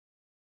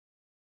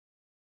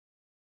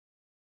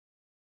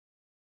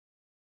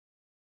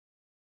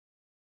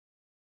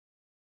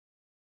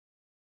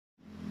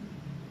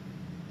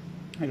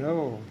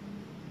Hello,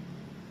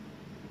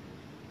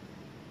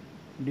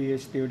 dear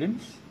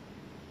students.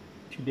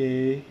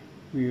 Today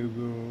we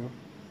will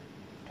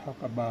talk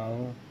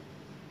about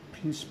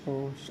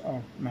principles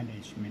of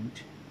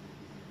management.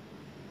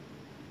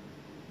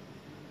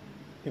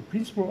 The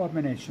principle of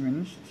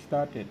management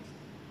started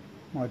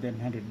more than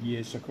 100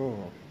 years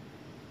ago.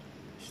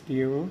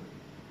 Still,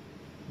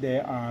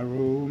 there are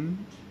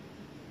room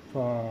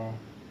for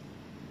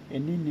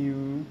any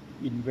new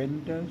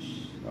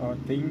inventors or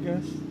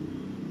thinkers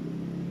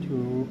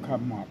to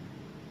come up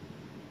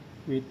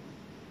with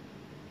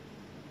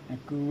a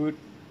good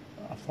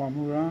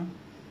formula,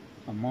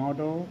 a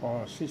model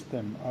or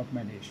system of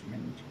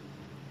management.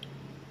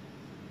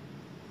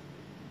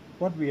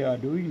 What we are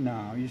doing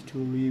now is to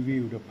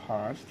review the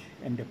past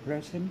and the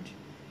present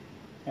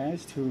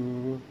as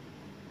to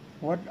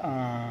what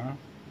are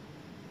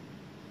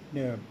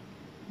the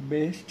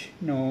best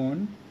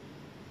known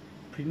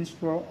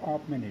principles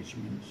of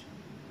management.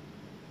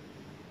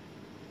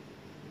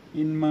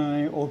 In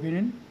my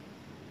opinion,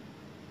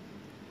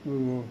 we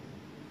will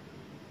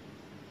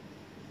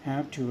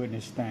have to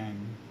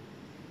understand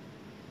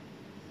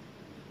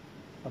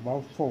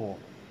about four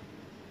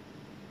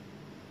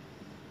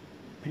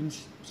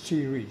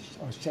series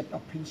or set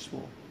of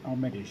principles of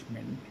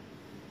management.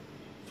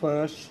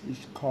 First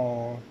is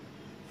called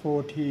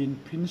 14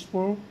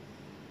 Principles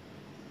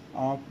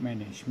of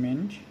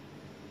Management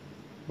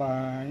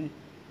by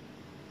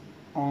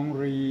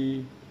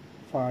Henri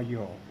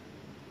Fayol.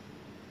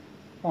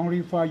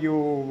 Henri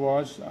Fayol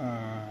was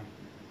a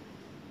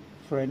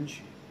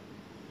French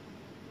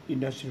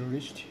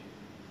industrialist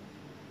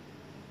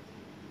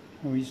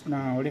who is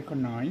now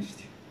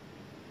recognized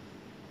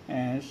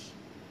as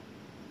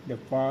the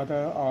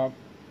father of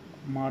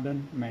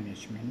modern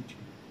management.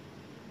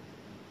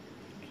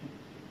 Okay.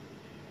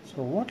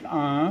 So what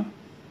are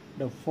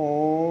the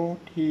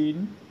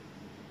 14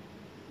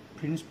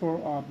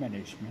 principles of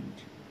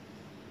management?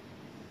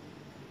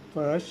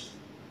 First,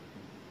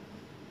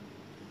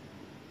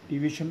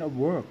 division of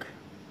work.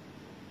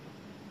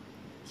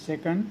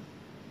 Second,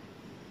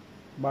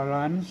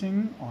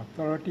 balancing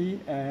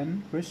authority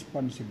and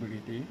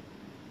responsibility.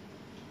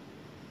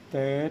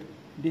 Third,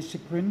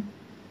 discipline.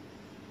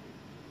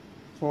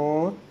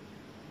 Fourth,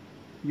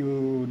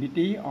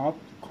 unity of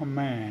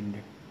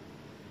command.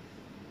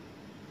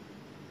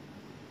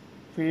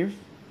 Fifth,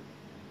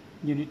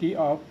 unity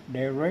of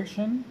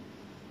direction.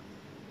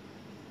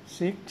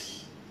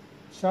 Sixth,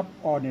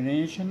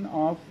 subordination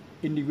of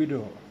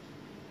individual.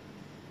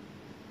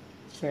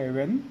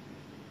 Seven,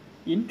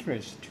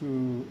 interest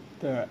to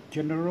the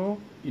general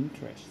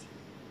interest.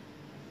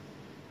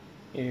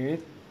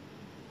 Eighth,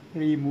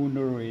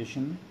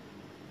 remuneration.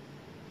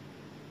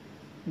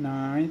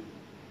 Ninth,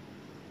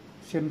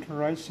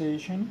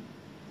 centralization.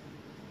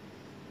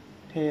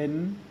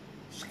 10,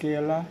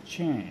 scalar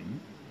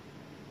chain.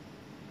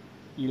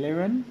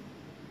 11,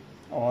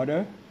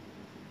 order.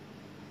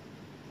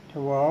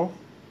 12,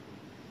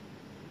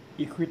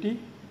 equity.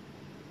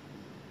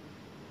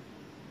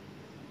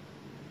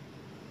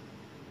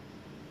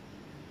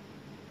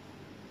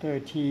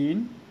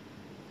 13,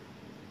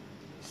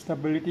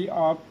 stability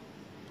of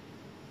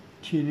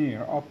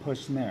tenure of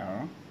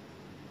personnel.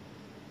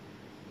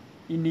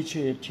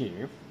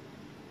 Initiative.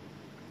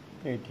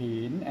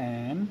 13,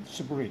 and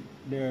spirit,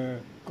 the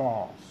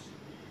goals.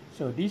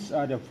 So these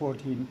are the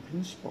 14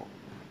 principles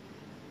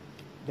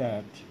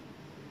that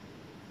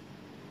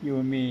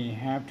you may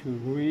have to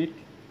read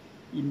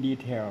in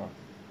detail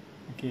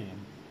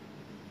again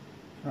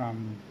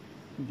from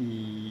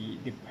the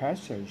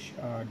passage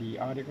or the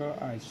article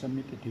I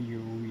submitted to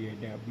you via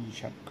the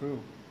WeChat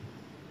group.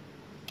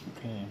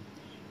 Okay.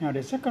 Now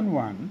the second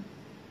one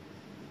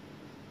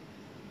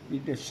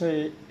is the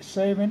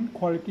 7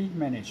 quality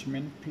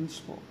management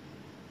principle.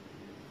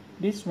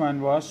 This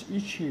one was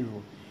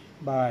issued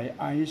by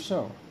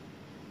ISO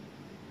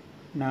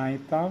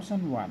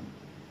 9001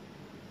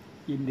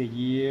 in the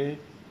year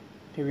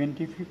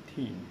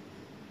 2015.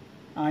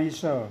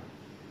 ISO,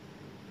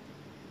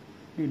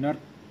 do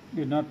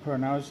not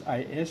pronounce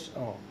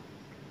ISO,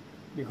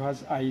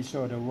 because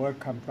ISO, the word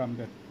comes from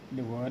the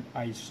word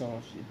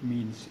isos, it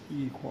means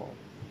equal.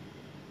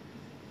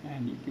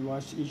 And it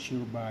was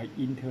issued by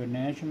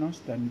International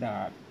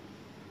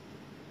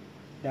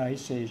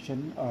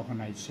Standardization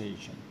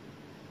Organization.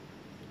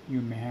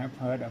 You may have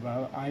heard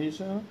about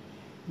ISO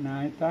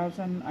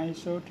 9000,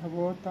 ISO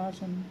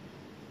 14000,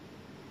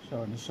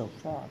 so on and so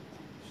forth.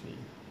 See,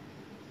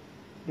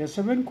 the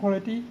 7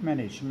 quality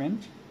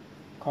management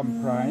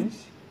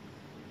comprise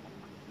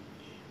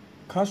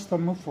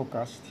customer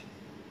focused,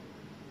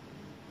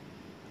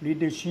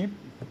 leadership,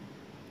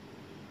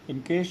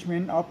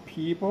 engagement of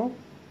people,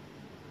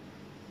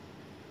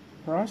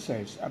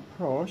 process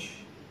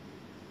approach,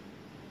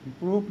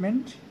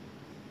 improvement,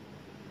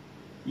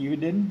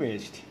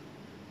 evidence-based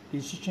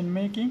decision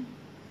making,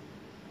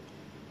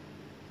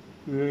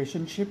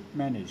 relationship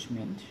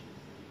management.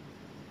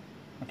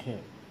 Okay,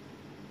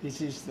 this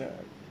is the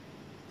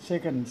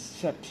second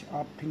set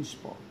of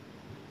principles.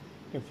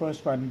 The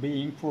first one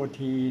being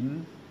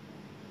 14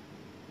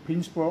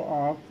 principle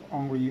of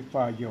Henri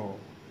Fayol.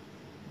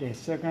 The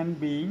second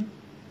being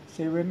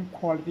 7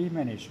 quality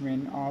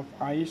management of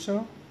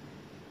ISO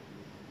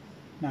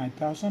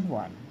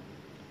 9001.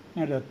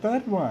 Now the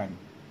third one,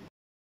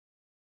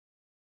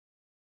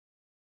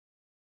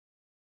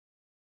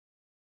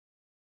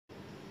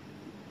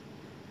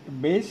 the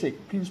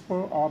basic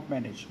principle of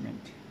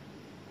management.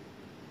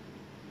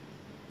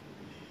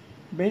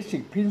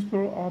 Basic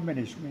principle of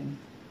management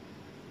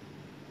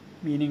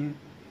meaning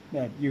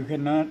that you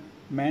cannot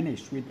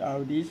manage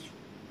without this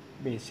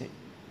basic.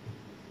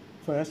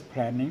 First,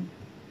 planning.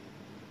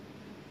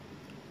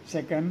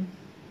 Second,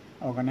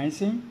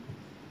 organizing.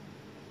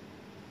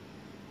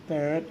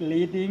 Third,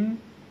 leading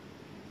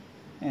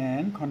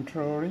and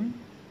controlling.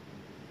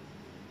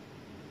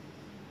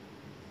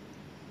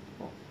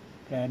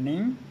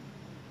 Planning,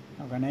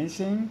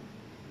 organizing,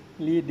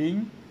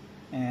 leading,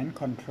 and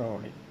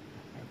controlling.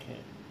 Okay.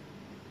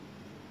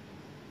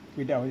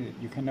 Without it,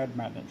 you cannot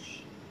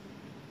manage.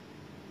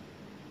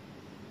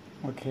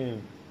 Okay.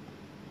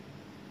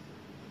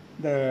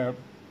 The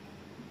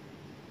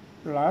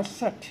last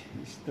set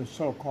is the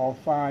so-called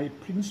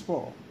 5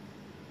 principles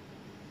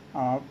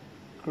of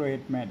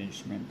great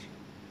management.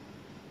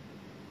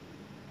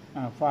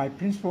 5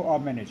 principles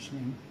of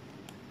management.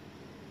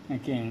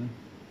 Again,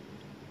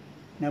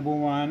 number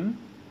 1,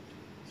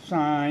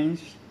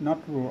 signs, not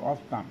rule of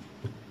thumb.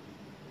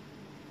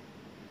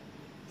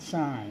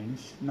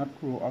 Signs, not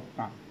rule of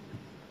thumb.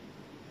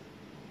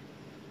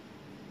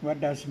 What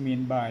does it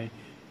mean by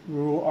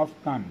rule of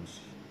thumbs?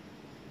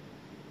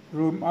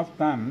 Rule of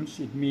thumbs,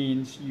 it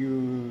means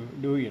you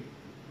do it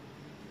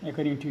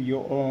according to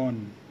your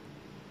own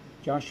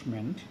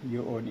judgment,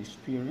 your own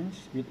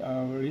experience,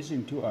 without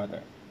listening to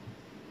others.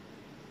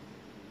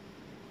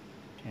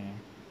 Okay.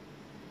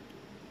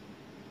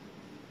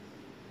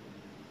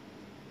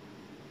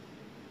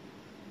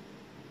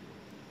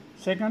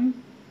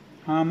 Second,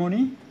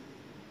 harmony,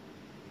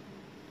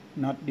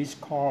 not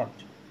discord.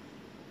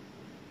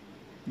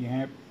 You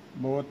have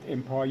both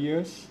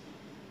employers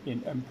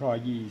and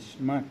employees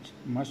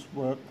must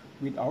work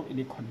without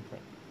any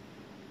conflict.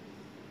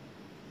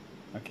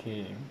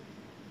 Okay.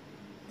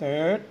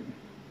 Third,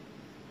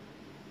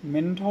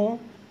 mental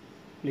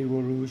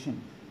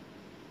revolution.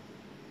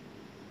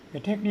 The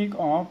technique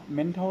of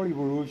mental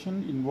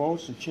revolution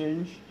involves a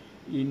change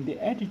in the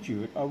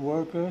attitude of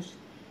workers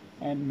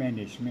and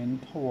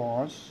management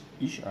towards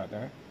each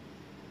other.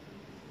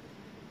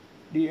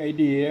 The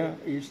idea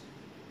is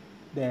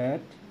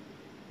that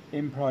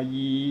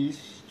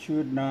employees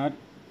should not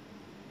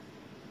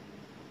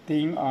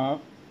think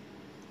of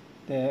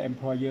their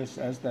employers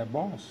as their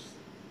boss,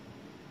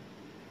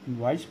 and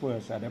vice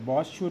versa. The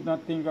boss should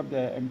not think of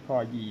their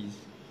employees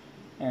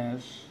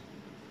as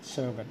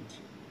servants,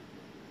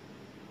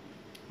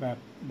 but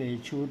they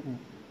should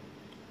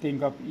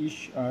think of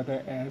each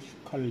other as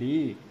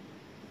colleagues,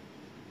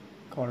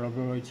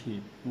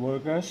 collaborative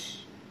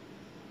workers.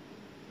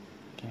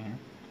 Okay.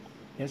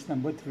 That's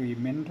number 3,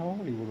 mental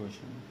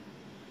revolution.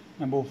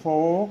 Number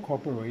 4,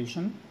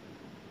 cooperation,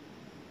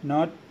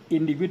 not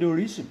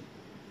individualism.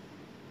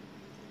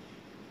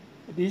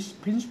 This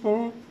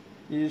principle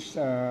is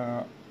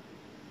an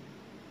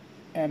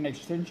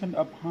extension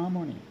of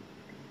harmony.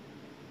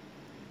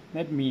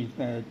 That means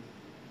that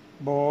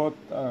both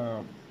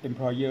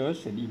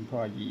employers and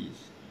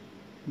employees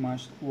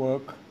must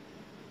work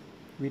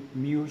with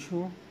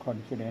mutual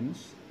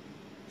confidence,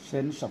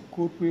 sense of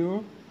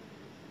goodwill,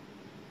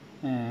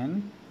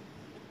 and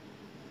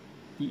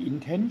the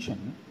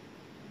intention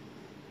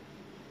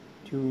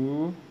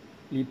to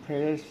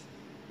replace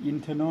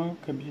internal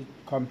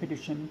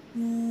competition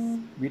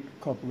with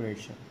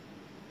cooperation.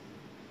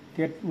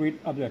 Get rid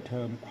of the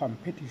term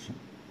competition,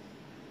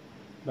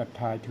 but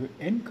try to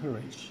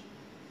encourage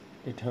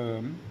the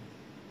term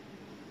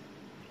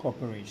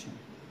cooperation.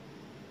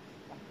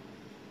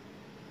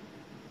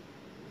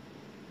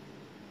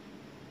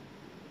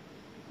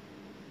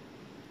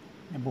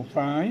 Number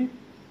 5,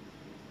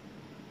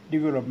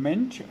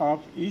 development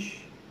of each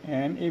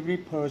and every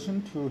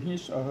person to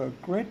his or her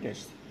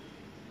greatest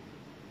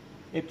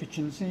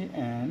efficiency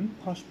and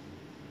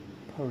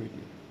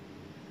prosperity.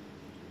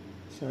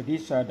 So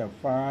these are the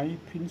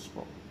 5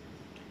 principles.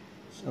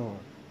 So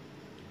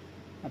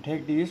I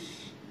take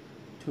these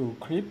 2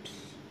 clips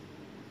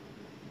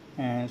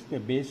as the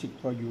basic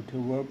for you to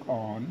work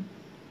on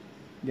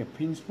the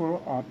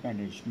principle of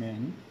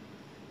management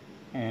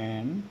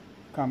and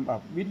come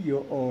up with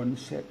your own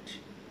set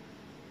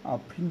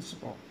of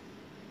principles.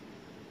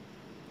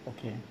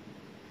 Okay.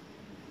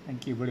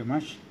 Thank you very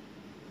much.